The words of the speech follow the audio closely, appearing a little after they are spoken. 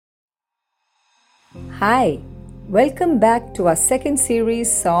Hi, welcome back to our second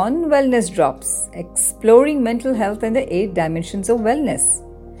series on Wellness Drops, exploring mental health and the 8 dimensions of wellness.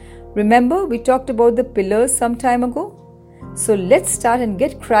 Remember, we talked about the pillars some time ago? So let's start and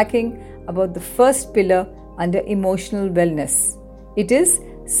get cracking about the first pillar under emotional wellness. It is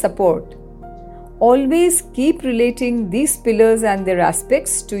support. Always keep relating these pillars and their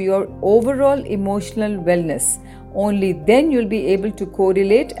aspects to your overall emotional wellness. Only then you'll be able to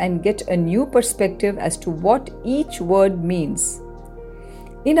correlate and get a new perspective as to what each word means.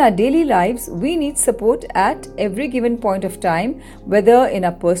 In our daily lives, we need support at every given point of time, whether in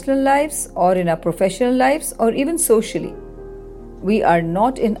our personal lives or in our professional lives or even socially. We are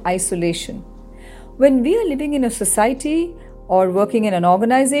not in isolation. When we are living in a society or working in an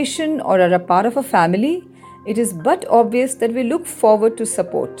organization or are a part of a family, it is but obvious that we look forward to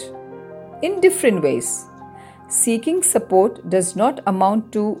support in different ways. Seeking support does not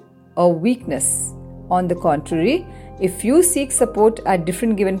amount to a weakness. On the contrary, if you seek support at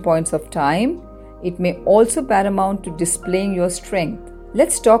different given points of time, it may also paramount to displaying your strength.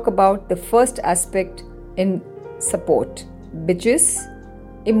 Let's talk about the first aspect in support, which is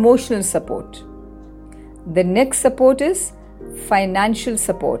emotional support. The next support is financial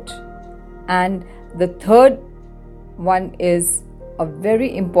support. And the third one is a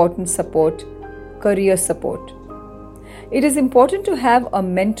very important support, career support. It is important to have a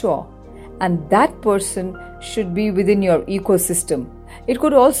mentor, and that person should be within your ecosystem. It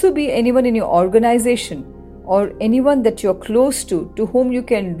could also be anyone in your organization or anyone that you're close to whom you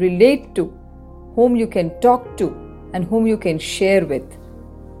can relate to, whom you can talk to, and whom you can share with.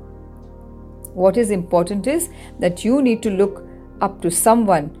 What is important is that you need to look up to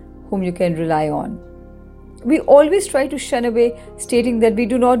someone whom you can rely on. We always try to shun away stating that we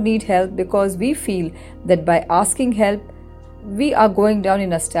do not need help because we feel that by asking help, we are going down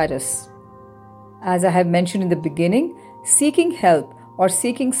in our status. As I have mentioned in the beginning, seeking help or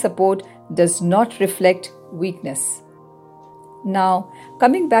seeking support does not reflect weakness. Now,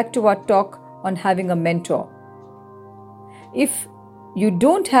 coming back to our talk on having a mentor. If you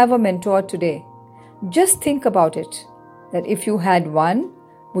don't have a mentor today, just think about it. That if you had one,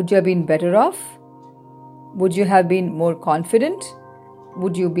 would you have been better off? Would you have been more confident?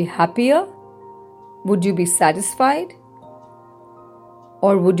 Would you be happier? Would you be satisfied?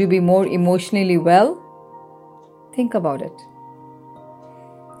 Or would you be more emotionally well? Think about it.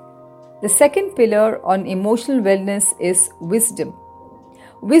 The second pillar on emotional wellness is wisdom.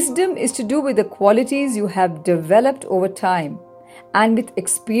 Wisdom is to do with the qualities you have developed over time and with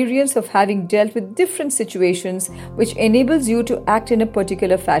experience of having dealt with different situations which enables you to act in a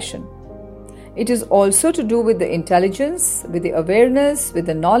particular fashion. It is also to do with the intelligence, with the awareness, with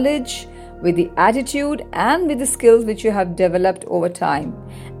the knowledge, with the attitude and with the skills which you have developed over time.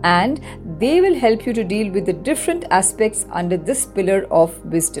 And they will help you to deal with the different aspects under this pillar of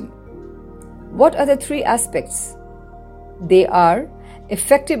wisdom. What are the 3 aspects? They are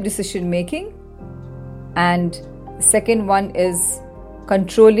effective decision making, and the second one is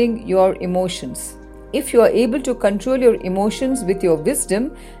controlling your emotions. If you are able to control your emotions with your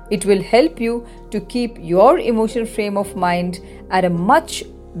wisdom, it will help you to keep your emotional frame of mind at a much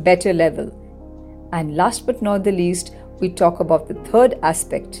better level. And last but not the least, we talk about the third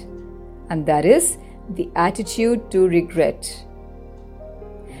aspect, and that is the attitude to regret.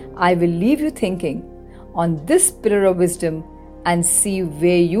 I will leave you thinking on this pillar of wisdom and see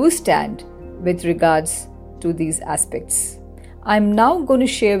where you stand with regards to these aspects. I'm now going to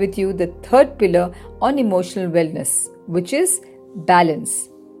share with you the third pillar on emotional wellness, which is balance.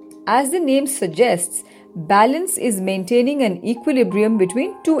 As the name suggests, balance is maintaining an equilibrium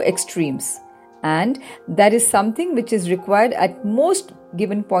between 2 extremes, and that is something which is required at most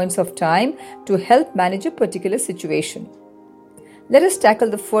given points of time to help manage a particular situation. Let us tackle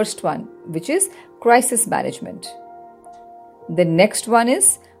the first one, which is crisis management. The next one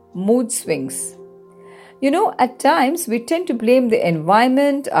is mood swings. At times we tend to blame the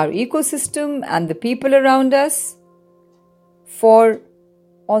environment, our ecosystem, and the people around us for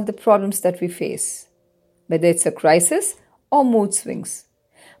all the problems that we face, whether it's a crisis or mood swings.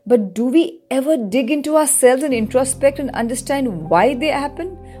 But do we ever dig into ourselves and introspect and understand why they happen,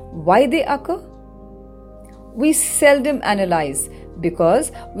 why they occur? We seldom analyze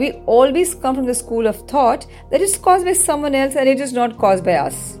because we always come from the school of thought that it's caused by someone else and it is not caused by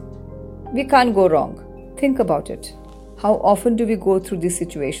us. We can't go wrong. Think about it. How often do we go through these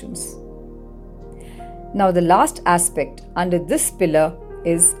situations? Now, the last aspect under this pillar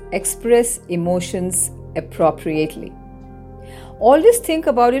is express emotions appropriately. Always think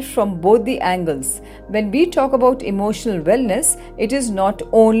about it from both the angles. When we talk about emotional wellness, it is not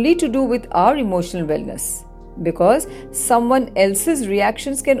only to do with our emotional wellness, because someone else's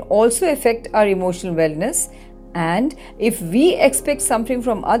reactions can also affect our emotional wellness. And if we expect something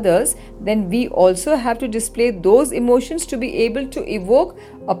from others, then we also have to display those emotions to be able to evoke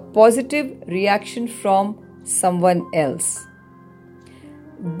a positive reaction from someone else.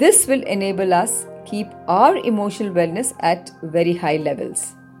 This will enable us keep our emotional wellness at very high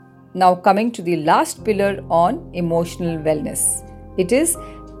levels. Now coming to the last pillar on emotional wellness. It is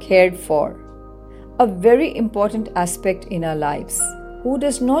cared for. A very important aspect in our lives. Who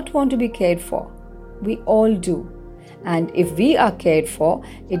does not want to be cared for? We all do. And if we are cared for,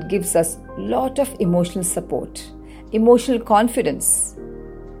 it gives us a lot of emotional support, emotional confidence,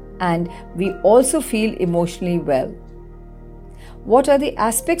 and we also feel emotionally well. What are the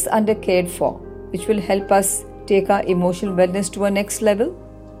aspects under cared for which will help us take our emotional wellness to a next level?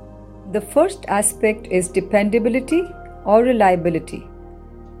 The first aspect is dependability or reliability.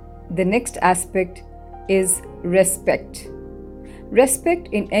 The next aspect is respect. Respect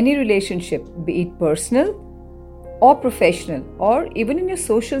in any relationship, be it personal or professional or even in your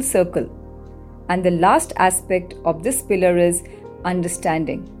social circle. And the last aspect of this pillar is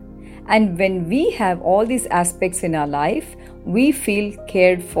understanding. And when we have all these aspects in our life, we feel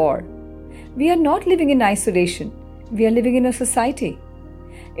cared for. We are not living in isolation. We are living in a society.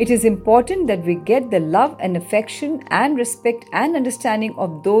 It is important that we get the love and affection and respect and understanding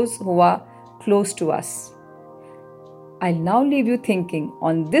of those who are close to us. I'll now leave you thinking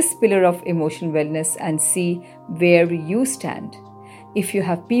on this pillar of emotional wellness and see where you stand. If you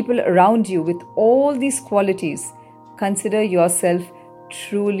have people around you with all these qualities, consider yourself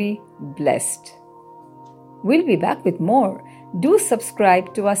truly blessed. We'll be back with more. Do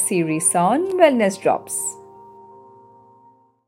subscribe to our series on Wellness Drops.